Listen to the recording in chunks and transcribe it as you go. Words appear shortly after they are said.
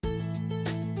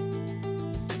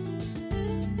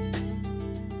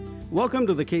Welcome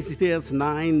to the KCTS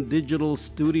 9 Digital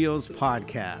Studios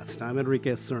podcast. I'm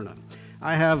Enrique Cerna.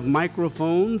 I have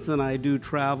microphones and I do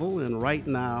travel, and right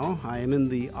now I am in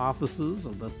the offices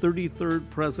of the 33rd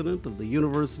President of the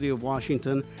University of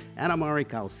Washington, Mari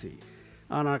Cauce.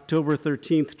 On October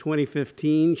 13th,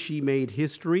 2015, she made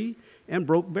history and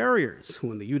broke barriers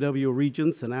when the UW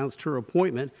Regents announced her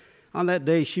appointment. On that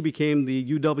day, she became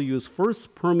the UW's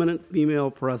first permanent female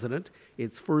president,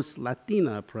 its first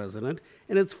Latina president,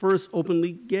 and its first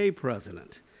openly gay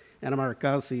president. Mari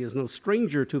Cauce is no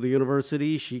stranger to the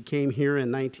university. She came here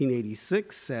in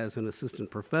 1986 as an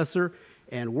assistant professor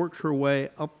and worked her way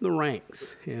up the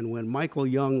ranks. And when Michael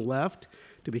Young left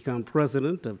to become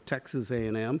president of Texas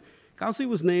A&M, Cauce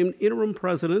was named interim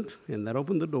president, and that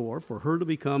opened the door for her to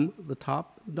become the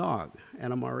top dog.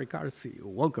 Mari Cauce,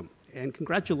 welcome. And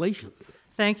congratulations.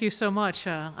 Thank you so much.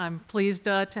 I'm pleased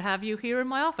to have you here in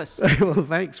my office. Well,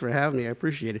 thanks for having me. I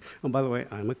appreciate it. Oh, by the way,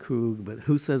 I'm a Coug, but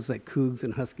who says that Cougs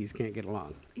and Huskies can't get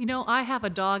along? You know, I have a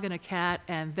dog and a cat,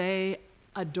 and they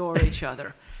adore each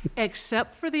other,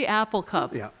 except for the Apple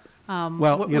Cup. Yeah.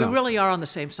 We really are on the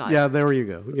same side. Yeah, there you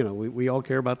go. You know, we all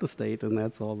care about the state, and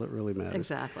that's all that really matters.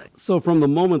 Exactly. So from the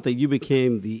moment that you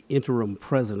became the interim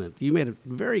president, you made it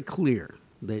very clear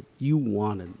that you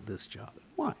wanted this job.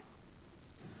 Why?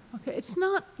 Okay, it's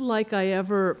not like I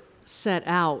ever set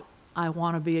out, I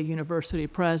want to be a university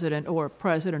president or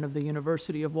president of the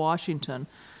University of Washington.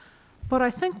 But I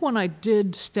think when I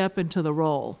did step into the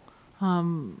role,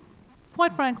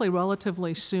 quite frankly,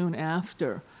 relatively soon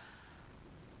after,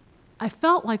 I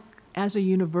felt like as a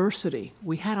university,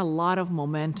 we had a lot of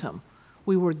momentum.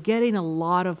 We were getting a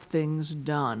lot of things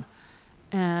done.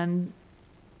 And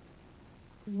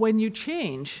when you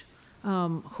change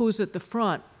who's at the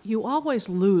front, you always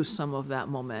lose some of that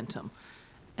momentum.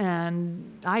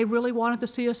 And I really wanted to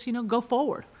see us, go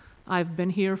forward. I've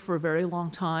been here for a very long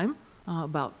time,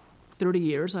 about 30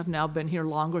 years. I've now been here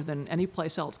longer than any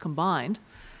place else combined.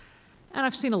 And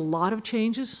I've seen a lot of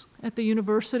changes at the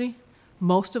university,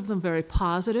 most of them very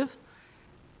positive.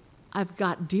 I've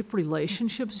got deep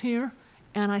relationships here,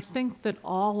 and I think that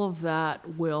all of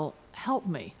that will help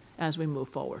me as we move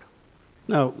forward.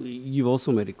 Now, you've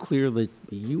also made it clear that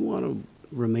you want to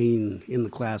remain in the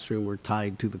classroom or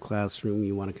tied to the classroom.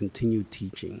 You want to continue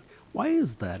teaching. Why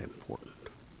is that important?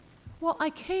 Well,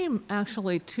 I came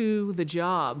actually to the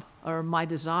job, or my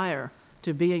desire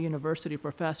to be a university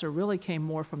professor really came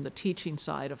more from the teaching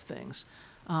side of things.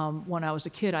 When I was a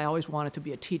kid, I always wanted to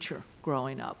be a teacher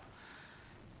growing up.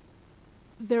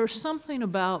 There's something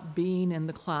about being in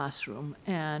the classroom,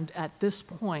 and at this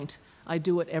point, I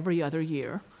do it every other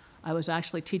year. I was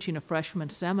actually teaching a freshman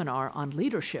seminar on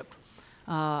leadership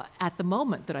at the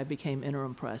moment that I became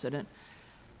interim president.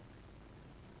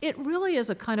 It really is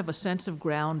a kind of a sense of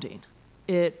grounding.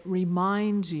 It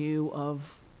reminds you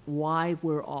of why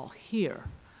we're all here.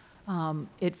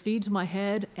 It feeds my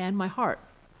head and my heart.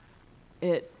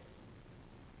 It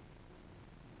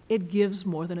gives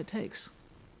more than it takes.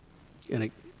 And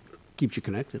it keeps you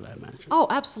connected, I imagine. Oh,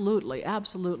 absolutely,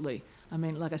 absolutely. I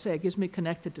mean, like I say, it gives me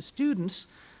connected to students,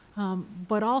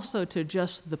 but also to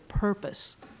just the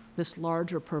purpose, this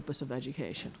larger purpose of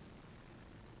education.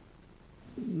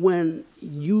 When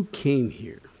you came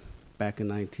here back in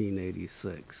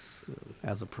 1986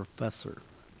 as a professor,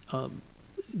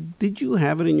 did you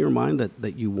have it in your mind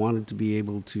that you wanted to be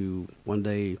able to one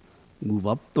day move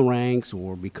up the ranks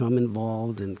or become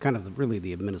involved in kind of really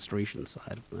the administration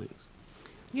side of things?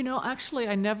 You know, actually,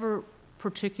 I never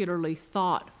particularly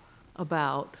thought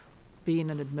about being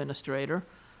an administrator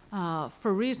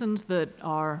for reasons that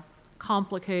are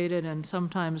complicated and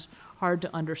sometimes hard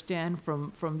to understand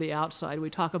from the outside.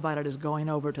 We talk about it as going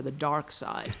over to the dark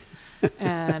side.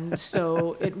 And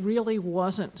so it really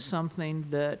wasn't something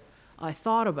that I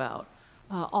thought about.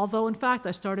 Although, in fact,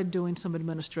 I started doing some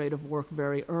administrative work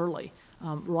very early.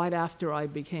 Right after I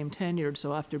became tenured,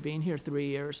 so after being here 3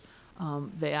 years,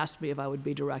 they asked me if I would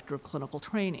be director of clinical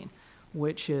training,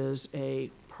 which is a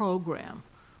program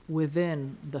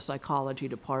within the psychology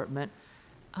department.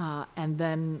 And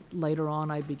then later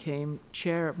on, I became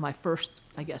chair. My first,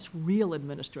 I guess, real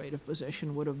administrative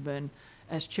position would have been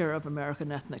as chair of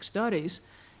American Ethnic Studies,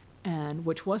 and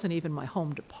which wasn't even my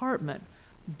home department,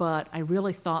 but I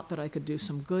really thought that I could do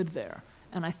some good there.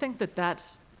 And I think that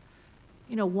that's,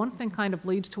 one thing kind of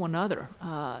leads to another.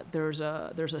 There's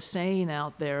a saying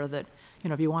out there that,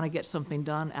 if you want to get something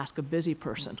done, ask a busy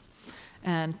person.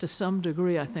 And to some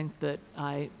degree, I think that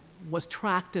I was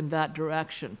tracked in that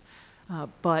direction.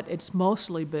 But it's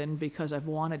mostly been because I've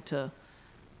wanted to.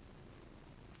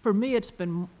 For me, it's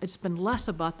been less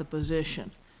about the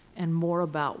position and more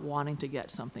about wanting to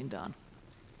get something done.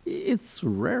 It's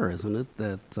rare, isn't it,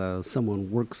 that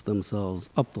someone works themselves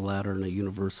up the ladder in a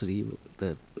university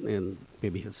and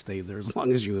maybe has stayed there as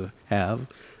long as you have,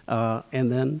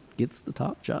 and then gets the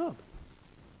top job.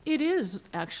 It is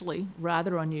actually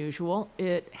rather unusual.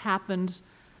 It happens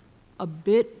a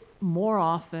bit more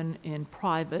often in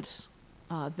privates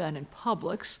than in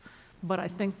publics, but I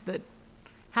think that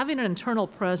having an internal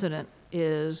president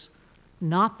is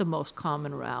not the most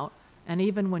common route, and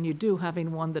even when you do,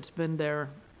 having one that's been there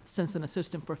since an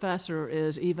assistant professor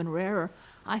is even rarer.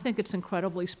 I think it's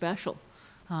incredibly special.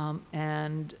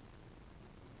 And,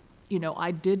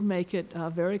 I did make it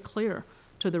very clear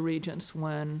to the Regents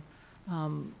when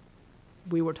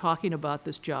we were talking about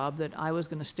this job that I was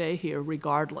going to stay here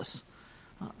regardless.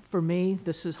 For me,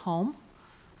 this is home.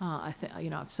 I've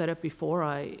said it before,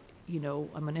 I'm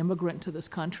an immigrant to this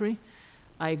country.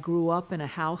 I grew up in a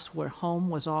house where home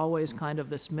was always kind of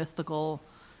this mythical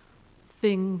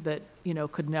thing that,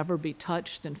 could never be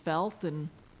touched and felt, and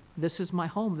this is my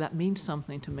home. That means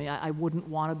something to me. I wouldn't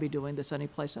want to be doing this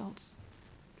anyplace else.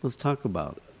 Let's talk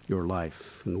about your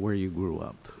life and where you grew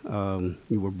up.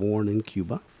 You were born in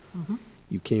Cuba. Mm-hmm.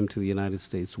 You came to the United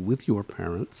States with your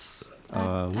parents.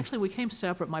 Actually, we came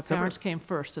separate. My parents came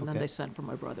first, and then Okay. they sent for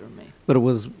my brother and me. But it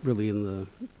was really in the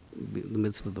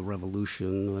midst of the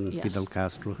revolution when Yes. Fidel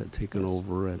Castro had taken Yes.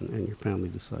 over and your family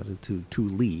decided to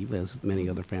leave, as many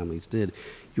other families did.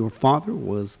 Your father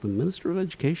was the Minister of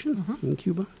Education Mm-hmm. in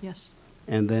Cuba, Yes.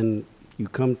 and then you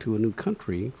come to a new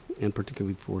country, and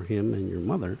particularly for him and your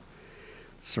mother,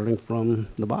 starting from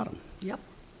the bottom. Yep.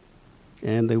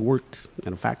 And they worked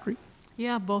in a factory.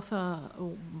 Yeah, both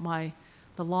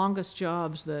the longest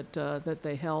jobs that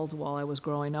they held while I was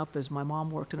growing up is my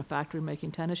mom worked in a factory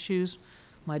making tennis shoes.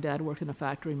 My dad worked in a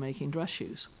factory making dress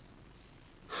shoes.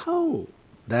 How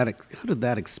did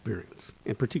that experience,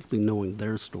 and particularly knowing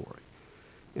their story,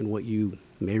 and what you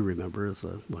may remember as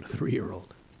a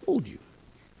 3-year-old, hold you?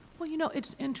 Well,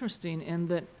 it's interesting in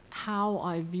that how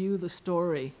I view the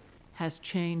story has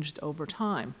changed over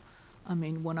time. I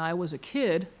mean, when I was a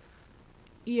kid,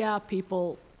 yeah,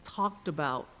 people talked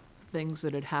about things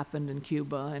that had happened in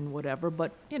Cuba and whatever,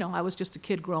 but, I was just a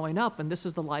kid growing up, and this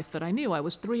is the life that I knew. I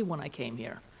was 3 when I came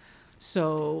here.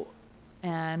 So,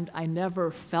 and I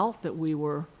never felt that we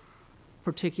were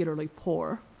particularly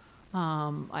poor.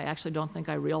 I actually don't think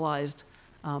I realized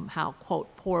how,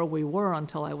 quote, poor we were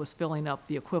until I was filling up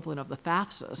the equivalent of the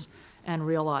FAFSAs and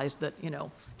realized that,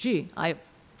 I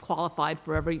qualified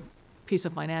for every piece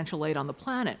of financial aid on the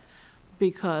planet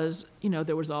because,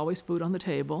 there was always food on the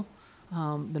table.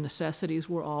 The necessities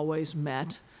were always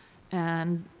met.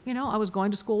 And, I was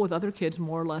going to school with other kids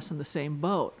more or less in the same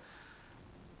boat.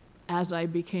 As I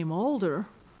became older,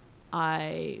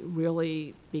 I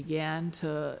really began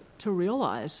to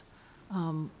realize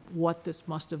what this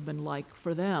must have been like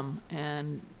for them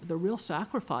and the real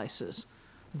sacrifices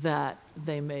that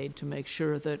they made to make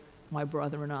sure that my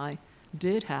brother and I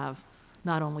did have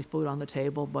not only food on the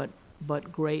table,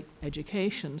 but great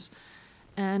educations.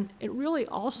 And it really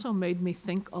also made me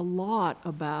think a lot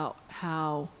about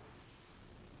how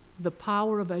the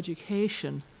power of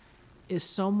education is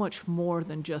so much more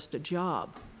than just a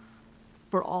job.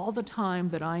 For all the time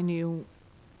that I knew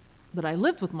that I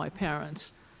lived with my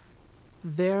parents,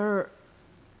 their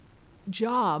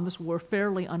jobs were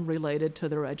fairly unrelated to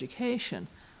their education.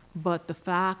 But the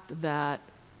fact that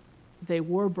they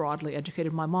were broadly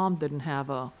educated, my mom didn't have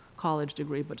a college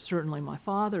degree, but certainly my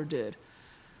father did,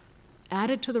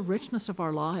 added to the richness of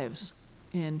our lives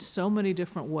in so many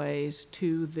different ways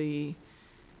to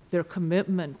their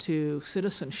commitment to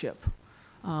citizenship.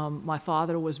 My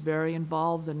father was very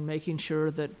involved in making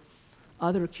sure that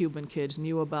other Cuban kids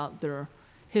knew about their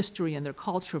history and their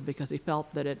culture because he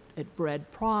felt that it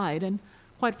bred pride. And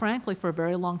quite frankly, for a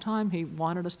very long time, he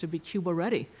wanted us to be Cuba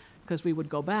ready because we would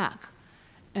go back.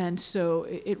 And so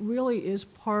it really is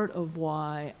part of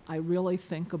why I really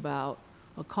think about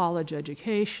a college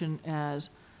education as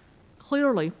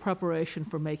clearly preparation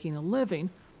for making a living,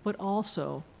 but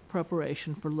also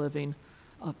preparation for living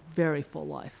a very full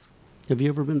life. Have you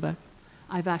ever been back?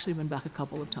 I've actually been back a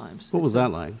couple of times. What was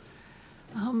that like?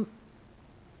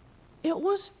 It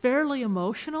was fairly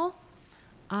emotional.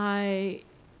 I,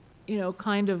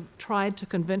 kind of tried to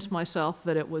convince myself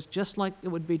that it would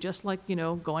be just like,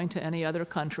 going to any other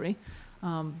country,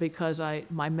 because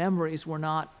my memories were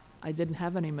not, I didn't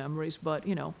have any memories, but,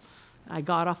 I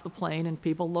got off the plane and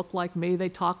people looked like me, they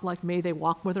talked like me, they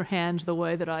walked with their hands the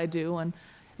way that I do, and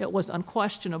it was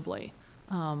unquestionably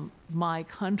my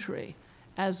country,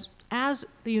 as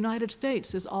the United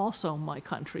States is also my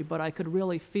country, but I could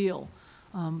really feel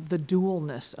the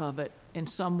dualness of it. In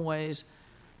some ways,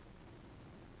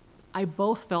 I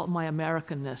both felt my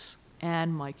Americanness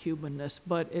and my Cubanness,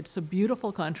 but it's a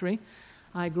beautiful country.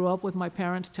 I grew up with my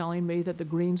parents telling me that the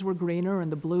greens were greener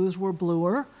and the blues were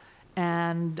bluer,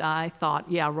 and I thought,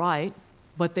 yeah, right,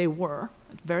 but they were.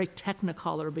 It's very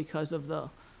technicolor because of the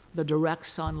direct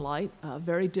sunlight,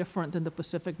 very different than the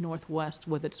Pacific Northwest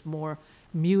with its more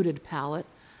muted palette.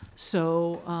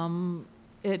 So,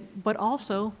 but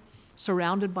also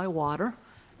surrounded by water,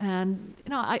 and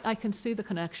I can see the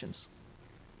connections.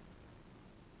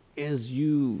 As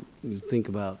you think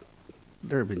about,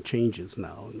 there have been changes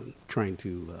now in trying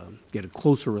to get a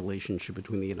closer relationship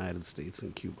between the United States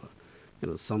and Cuba.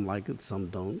 Some like it, some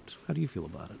don't. How do you feel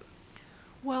about it?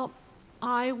 Well,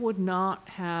 I would not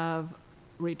have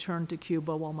returned to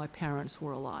Cuba while my parents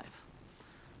were alive.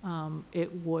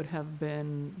 It would have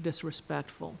been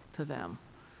disrespectful to them.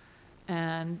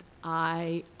 And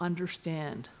I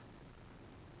understand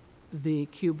the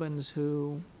Cuban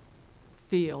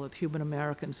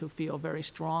Americans who feel very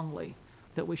strongly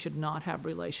that we should not have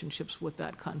relationships with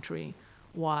that country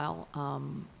while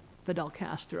Fidel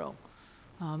Castro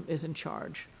is in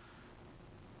charge.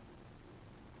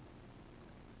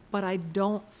 But I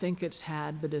don't think it's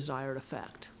had the desired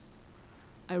effect.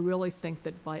 I really think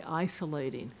that by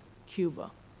isolating Cuba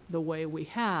the way we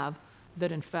have,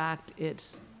 that in fact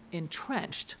it's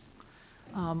entrenched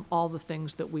all the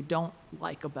things that we don't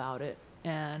like about it.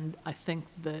 And I think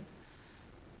that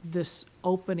this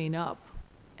opening up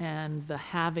and the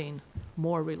having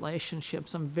more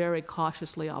relationships, I'm very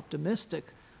cautiously optimistic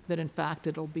that in fact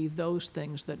it'll be those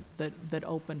things that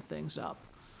open things up.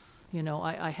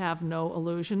 I have no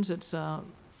illusions.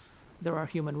 There are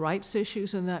human rights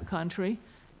issues in that country,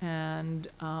 and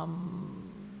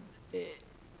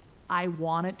I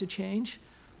want it to change,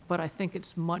 but I think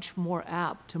it's much more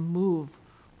apt to move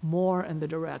more in the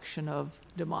direction of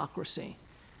democracy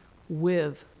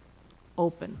with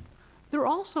open. There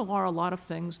also are a lot of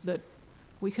things that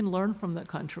we can learn from the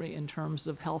country in terms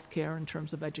of healthcare, in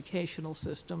terms of educational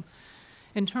system,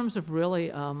 in terms of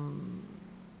really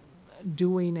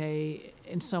doing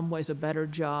in some ways, a better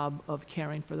job of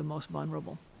caring for the most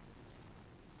vulnerable.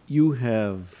 You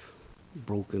have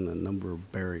broken a number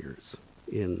of barriers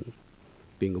in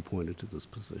being appointed to this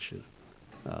position.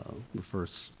 The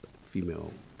first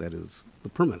female that is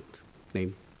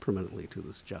named permanently to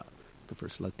this job, the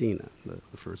first Latina,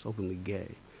 the first openly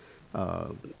gay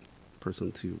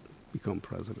person to become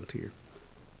president here.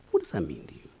 What does that mean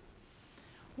to you?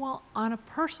 Well, on a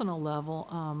personal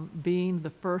level, being the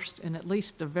first in at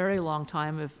least a very long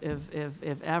time,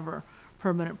 if ever,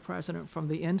 permanent president from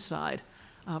the inside,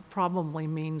 probably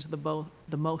means the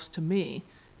most to me,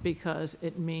 because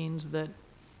it means that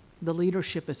the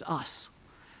leadership is us.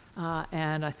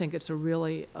 And I think it's a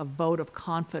vote of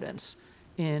confidence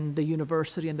in the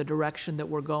university and the direction that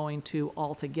we're going to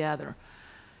all together.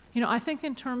 I think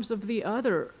in terms of the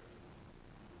other,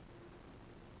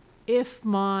 if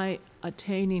my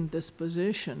attaining this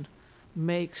position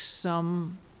makes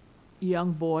some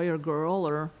young boy or girl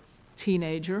or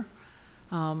teenager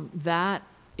that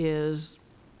is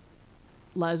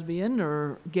lesbian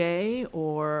or gay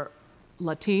or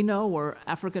Latino or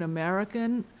African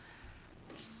American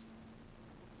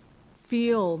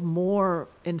feel more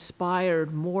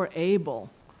inspired, more able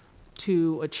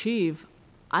to achieve,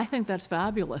 I think that's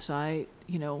fabulous. I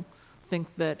think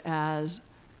that as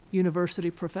university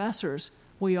professors,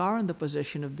 we are in the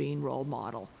position of being role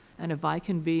model. And if I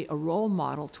can be a role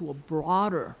model to a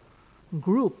broader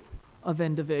group of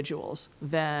individuals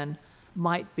than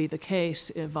might be the case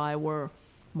if I were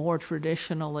more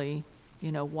traditionally,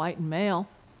 white and male,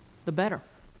 the better.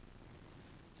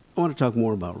 I want to talk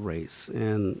more about race.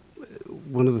 And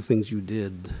one of the things you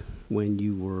did when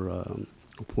you were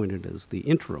appointed as the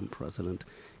interim president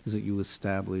is that you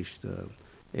established a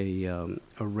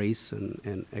race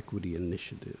and equity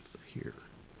initiative here.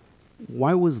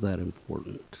 Why was that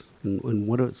important? And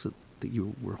what is it that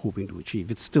you were hoping to achieve?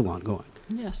 It's still ongoing.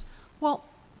 Yes. Well,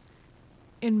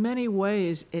 in many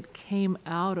ways, it came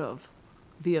out of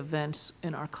the events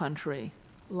in our country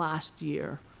last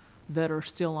year that are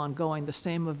still ongoing, the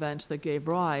same events that gave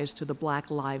rise to the Black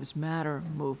Lives Matter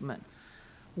movement.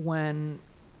 When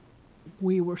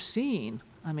we were seeing,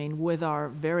 with our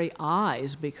very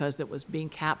eyes, because it was being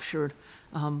captured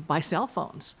by cell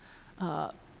phones,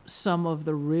 some of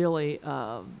the really,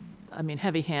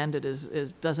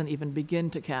 heavy-handed doesn't even begin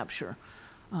to capture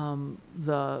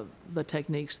the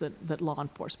techniques that law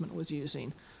enforcement was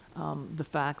using. The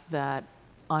fact that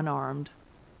unarmed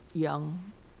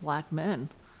young black men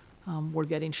were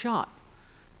getting shot.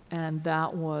 And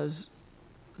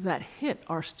that hit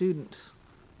our students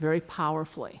very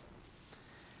powerfully.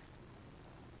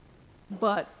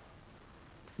 But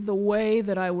the way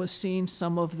that I was seeing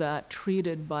some of that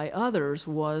treated by others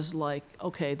was like,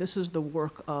 okay, this is the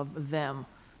work of them,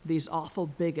 these awful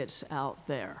bigots out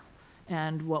there.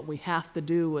 And what we have to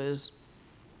do is,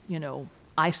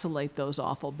 isolate those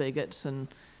awful bigots and,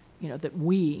 that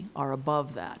we are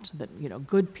above that,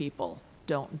 good people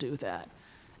don't do that.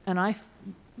 And I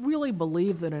really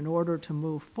believe that in order to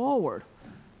move forward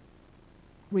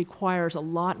requires a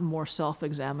lot more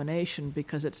self-examination,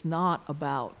 because it's not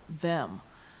about them.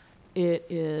 It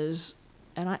is,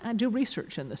 and I do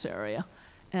research in this area,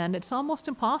 and it's almost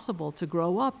impossible to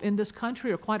grow up in this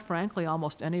country, or quite frankly,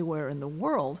 almost anywhere in the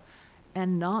world,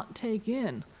 and not take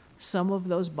in some of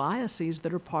those biases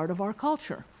that are part of our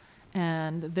culture.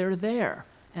 And they're there,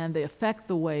 and they affect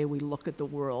the way we look at the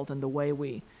world and the way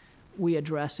we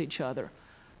address each other.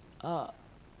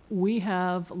 We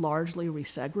have largely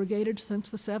resegregated since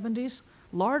the 70s,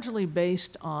 largely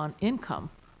based on income,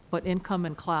 but income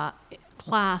and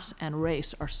class and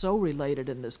race are so related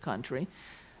in this country,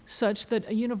 such that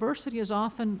a university is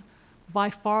often by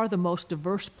far the most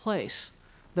diverse place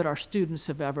that our students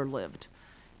have ever lived.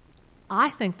 I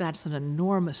think that's an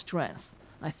enormous strength.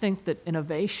 I think that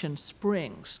innovation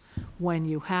springs when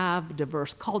you have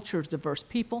diverse cultures, diverse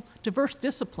people, diverse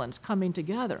disciplines coming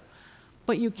together.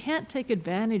 But you can't take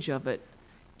advantage of it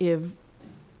if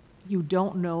you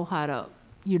don't know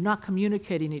you're not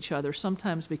communicating each other,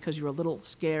 sometimes because you're a little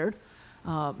scared.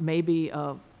 Maybe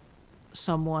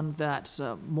someone that's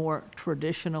more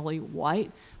traditionally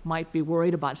white might be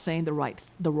worried about saying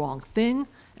the wrong thing,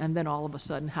 and then all of a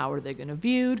sudden, how are they going to be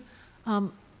viewed?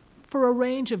 For a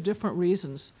range of different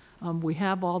reasons, we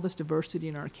have all this diversity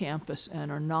in our campus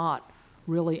and are not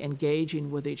really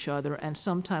engaging with each other, and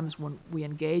sometimes when we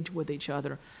engage with each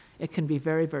other, it can be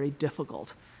very, very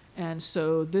difficult. And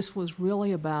so this was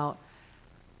really about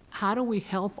how do we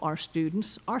help our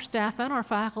students, our staff, and our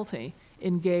faculty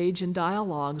engage in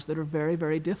dialogues that are very,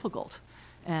 very difficult,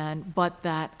 but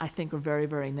that I think are very,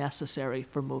 very necessary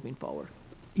for moving forward.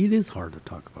 It is hard to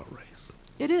talk about race.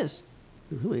 It is.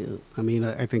 It really is. I mean,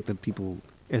 I think that people,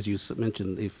 as you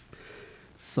mentioned, if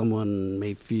someone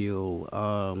may feel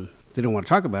they don't want to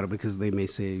talk about it because they may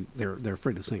say they're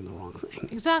afraid of saying the wrong thing.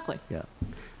 Exactly. Yeah.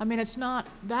 I mean,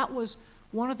 that was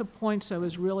one of the points I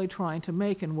was really trying to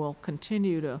make and will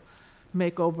continue to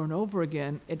make over and over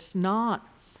again. It's not,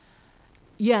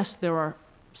 yes, there are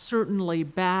certainly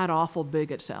bad, awful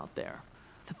bigots out there.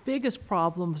 The biggest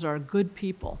problems are good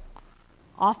people,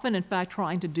 often, in fact,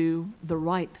 trying to do the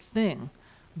right thing,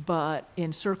 but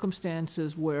in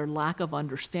circumstances where lack of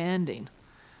understanding,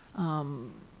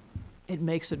 it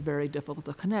makes it very difficult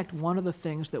to connect. One of the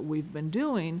things that we've been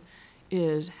doing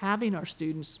is having our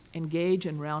students engage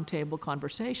in roundtable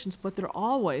conversations, but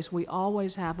we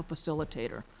always have a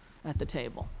facilitator at the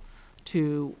table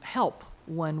to help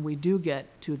when we do get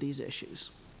to these issues.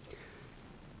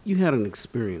 You had an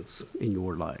experience in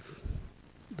your life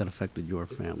that affected your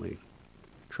family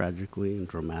tragically and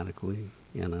dramatically,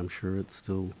 and I'm sure it's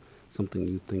still something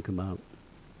you think about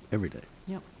every day.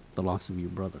 Yep. The loss of your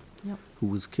brother, yep, who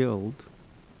was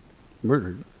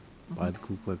murdered by the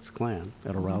Ku Klux Klan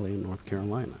at a rally in North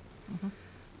Carolina. Mm-hmm.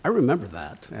 I remember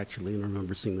that, actually, and I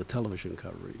remember seeing the television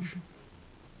coverage. Mm-hmm.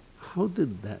 How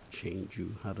did that change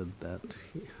you? How did that,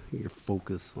 your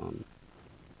focus on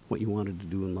what you wanted to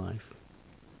do in life?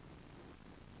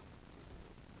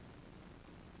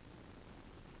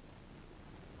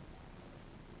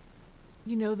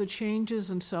 The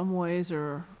changes in some ways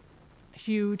are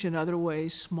huge, in other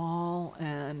ways small,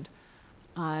 and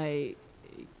I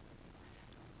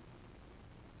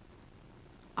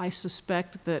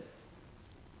suspect that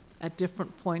at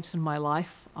different points in my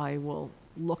life, I will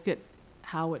look at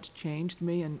how it's changed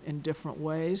me in different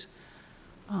ways.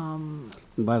 And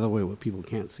by the way, what people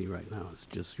can't see right now is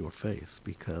just your face,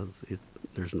 because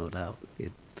there's no doubt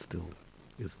it still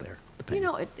is there. The pain.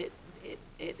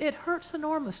 It hurts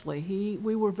enormously.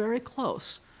 We were very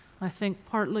close. I think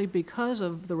partly because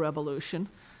of the revolution.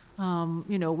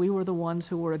 We were the ones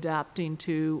who were adapting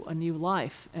to a new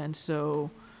life, and so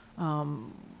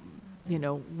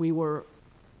we were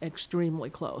extremely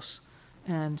close.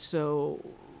 And so,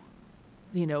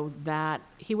 that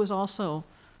he was also,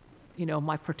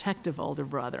 my protective older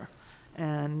brother.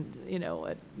 And,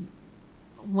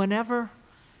 whenever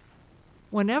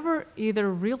either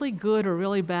really good or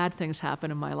really bad things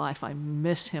happen in my life, I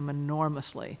miss him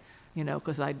enormously,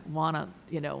 because I'd want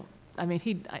to,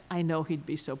 I know he'd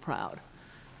be so proud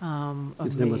of me.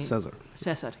 His name was Cesar.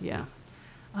 Cesar, yeah.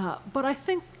 But I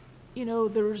think,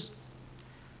 there's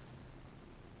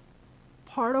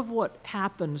part of what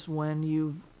happens when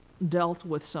you've dealt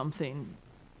with something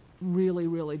really,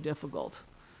 really difficult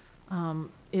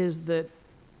is that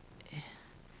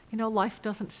life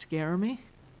doesn't scare me.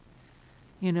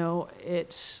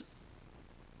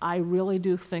 I really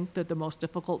do think that the most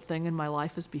difficult thing in my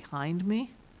life is behind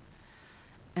me,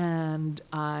 and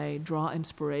I draw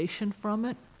inspiration from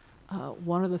it.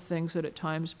 One of the things that at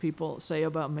times people say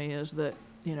about me is that,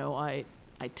 I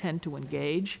tend to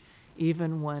engage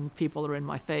even when people are in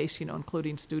my face,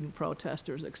 including student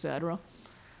protesters, et cetera.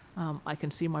 I can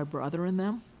see my brother in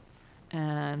them,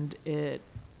 and it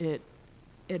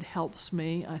helps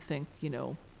me, I think,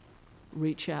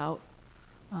 reach out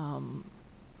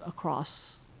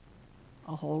across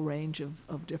a whole range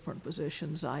of different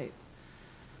positions. Did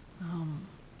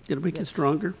it make you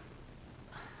stronger?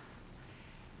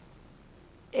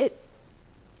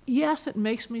 Yes, it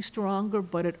makes me stronger,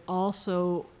 but it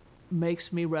also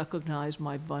makes me recognize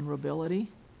my vulnerability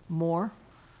more,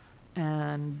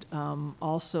 and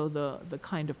also the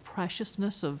kind of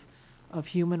preciousness of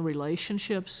human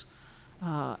relationships,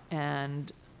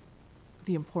 and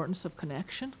the importance of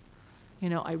connection.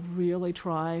 I really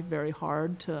try very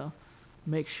hard to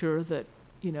make sure that,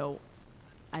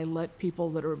 I let people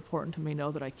that are important to me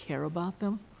know that I care about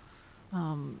them.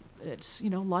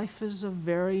 Life is a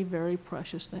very, very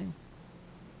precious thing.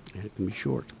 And it can be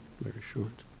short, very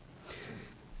short.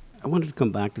 I wanted to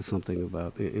come back to something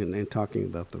about, in talking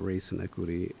about the race and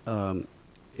equity,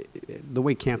 the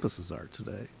way campuses are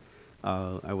today.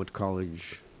 I went to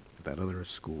college at that other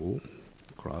school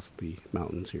across the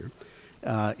mountains here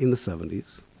in the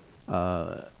 70s.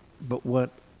 But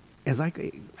as I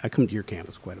come to your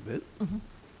campus quite a bit, mm-hmm.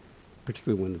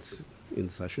 particularly when it's in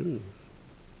session,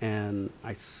 and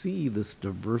I see this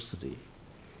diversity.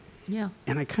 Yeah.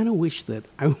 And I kind of wish that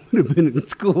I would have been in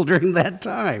school during that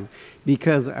time,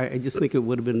 because I just think it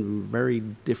would have been very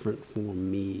different for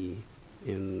me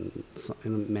in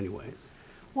many ways.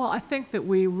 Well, I think that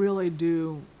we really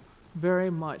do very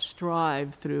much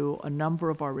strive through a number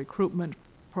of our recruitment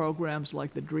programs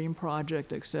like the DREAM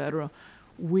Project, et cetera.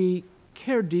 We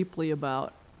care deeply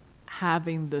about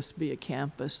having this be a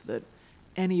campus that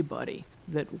anybody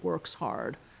that works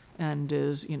hard and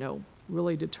is,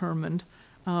 really determined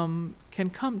can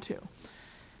come to.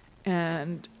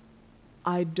 And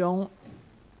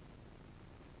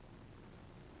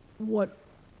what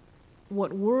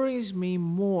worries me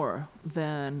more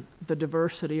than the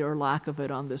diversity or lack of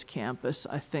it on this campus,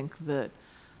 I think that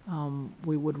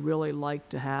we would really like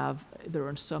to have. There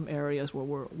are some areas where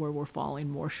we're falling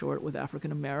more short with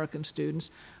African American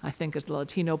students. I think as the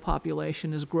Latino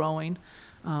population is growing,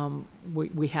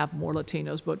 we have more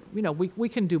Latinos, but we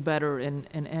can do better in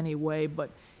any way. But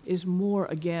is more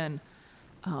again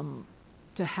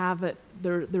to have it.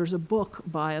 There's a book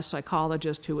by a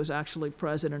psychologist who was actually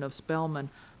president of Spelman,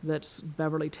 that's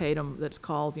Beverly Tatum, that's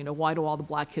called Why Do All the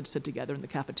Black Kids Sit Together in the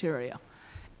Cafeteria?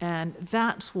 And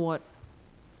that's what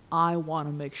I want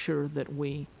to make sure that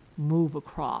we move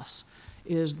across,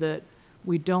 is that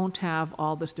we don't have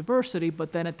all this diversity,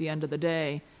 but then at the end of the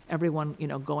day, everyone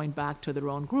going back to their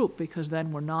own group, because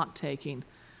then we're not taking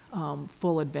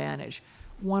full advantage.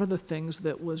 One of the things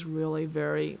that was really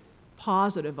very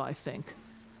positive, I think,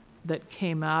 that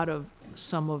came out of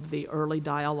some of the early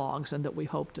dialogues and that we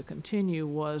hope to continue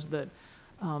was that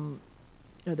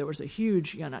there was a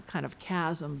huge kind of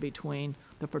chasm between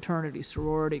the fraternity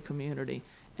sorority community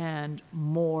and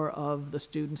more of the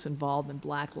students involved in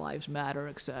Black Lives Matter,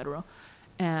 et cetera.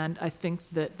 And I think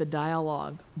that the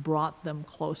dialogue brought them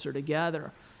closer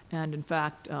together. And in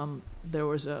fact, there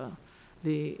was a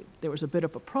bit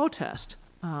of a protest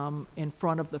in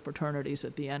front of the fraternities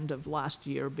at the end of last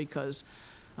year, because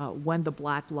when the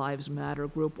Black Lives Matter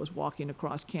group was walking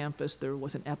across campus, there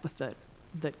was an epithet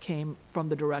that came from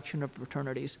the direction of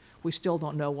fraternities. We still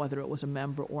don't know whether it was a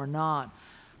member or not,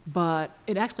 but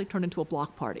it actually turned into a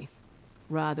block party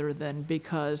rather than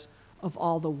because of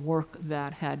all the work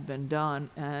that had been done.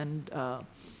 And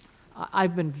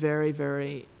I've been very,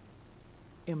 very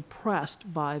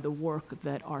impressed by the work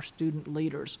that our student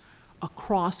leaders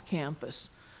across campus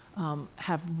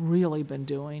have really been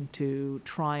doing to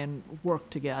try and work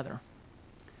together.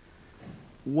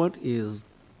 What is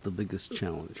the biggest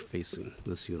challenge facing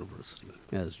this university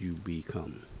as you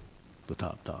become the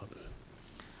top dog?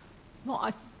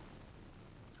 Well,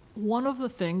 one of the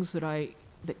things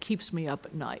that keeps me up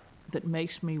at night, that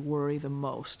makes me worry the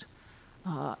most,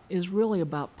 is really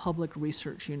about public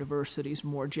research universities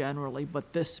more generally,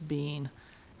 but this being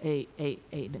an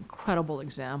incredible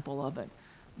example of it.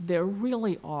 There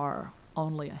really are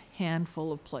only a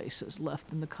handful of places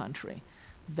left in the country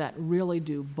that really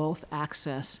do both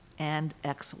access and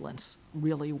excellence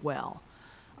really well.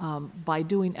 By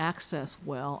doing access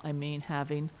well, I mean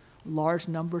having large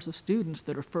numbers of students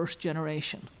that are first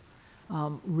generation,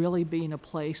 really being a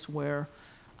place where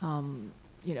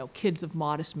kids of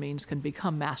modest means can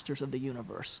become masters of the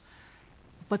universe.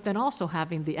 But then also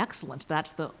having the excellence,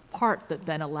 that's the part that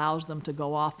then allows them to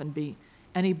go off and be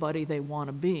anybody they want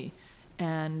to be.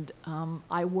 And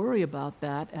I worry about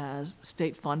that as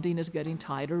state funding is getting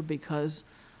tighter because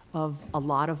of a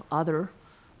lot of other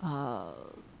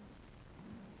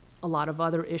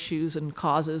issues and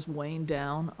causes weighing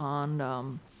down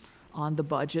on the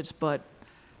budgets. But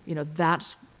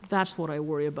that's what I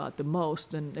worry about the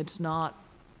most. And it's not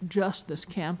just this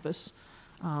campus;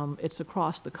 it's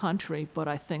across the country. But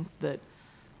I think that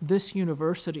this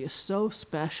university is so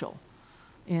special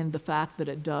in the fact that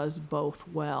it does both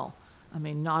well. I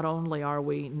mean, not only are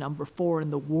we number 4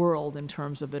 in the world in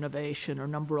terms of innovation, or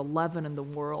number 11 in the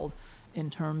world in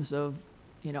terms of,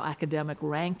 academic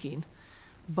ranking,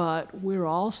 but we're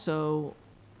also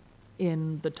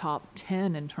in the top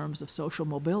 10 in terms of social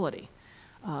mobility.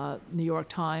 New York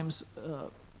Times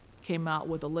came out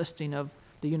with a listing of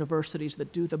the universities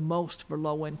that do the most for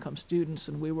low-income students,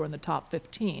 and we were in the top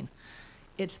 15.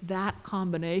 It's that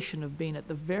combination of being at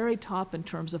the very top in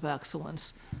terms of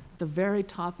excellence, the very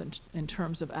top in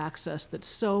terms of access, that's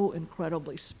so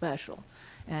incredibly special.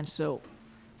 And so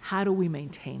how do we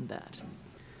maintain that?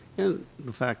 And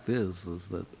the fact is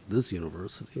that this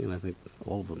university, and I think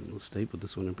all of them in the state, but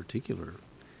this one in particular,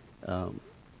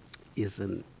 is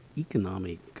an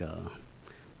economic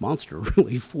monster,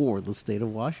 really, for the state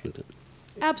of Washington.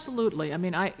 Absolutely. I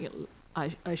mean, I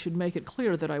should make it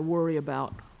clear that I worry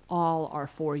about all our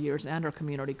 4 years and our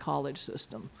community college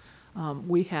system.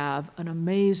 We have an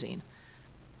amazing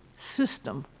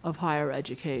system of higher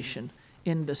education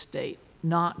in the state,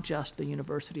 not just the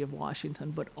University of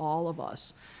Washington, but all of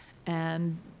us.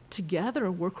 And together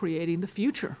we're creating the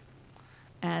future.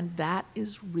 And that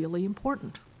is really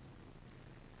important.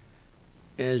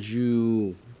 As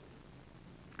you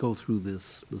go through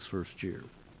this first year,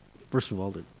 first of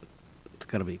all, it's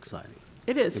got to be exciting.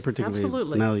 It is,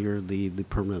 absolutely. Now you're the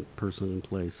permanent person in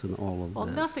place in all of this. Well,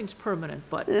 nothing's permanent,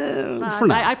 but for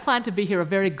now. I plan to be here a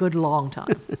very good long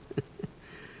time.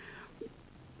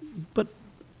 But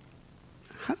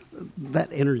how does that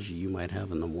energy you might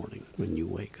have in the morning when you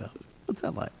wake up, what's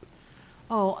that like?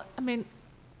 Oh, I mean,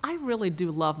 I really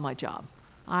do love my job.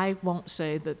 I won't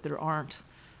say that there aren't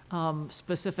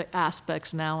specific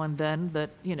aspects now and then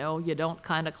that, you don't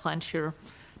kind of clench your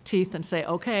teeth and say,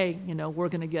 okay, we're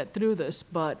going to get through this.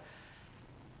 But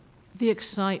the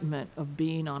excitement of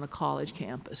being on a college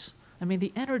campus, I mean,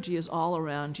 the energy is all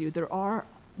around you. There are,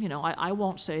 I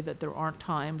won't say that there aren't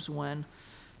times when,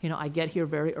 I get here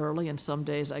very early, and some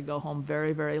days I go home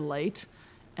very, very late.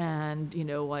 And,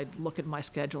 I look at my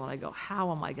schedule and I go,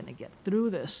 how am I going to get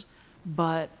through this?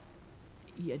 But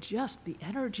the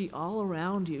energy all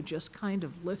around you just kind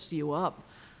of lifts you up.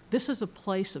 This is a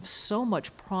place of so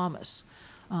much promise.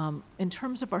 In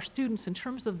terms of our students, in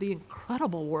terms of the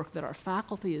incredible work that our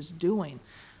faculty is doing,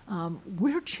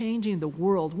 we're changing the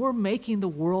world. We're making the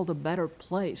world a better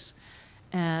place.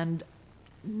 And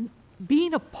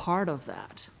being a part of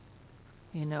that,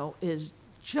 is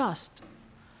just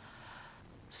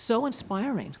so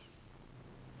inspiring.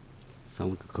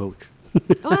 Sound like a coach.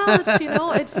 Well,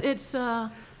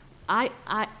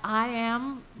 I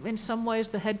am in some ways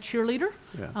the head cheerleader,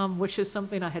 which is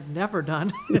something I had never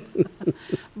done.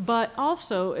 But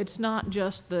also, it's not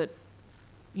just that,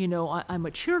 I'm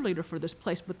a cheerleader for this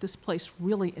place, but this place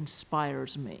really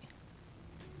inspires me.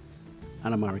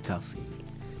 Mari Cauce,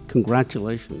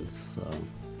 congratulations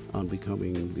on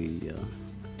becoming the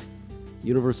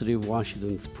University of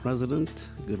Washington's president.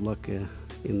 Good luck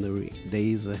in the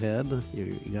days ahead.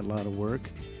 You got a lot of work,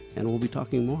 and we'll be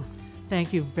talking more.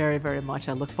 Thank you very, very much.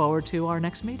 I look forward to our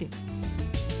next meeting.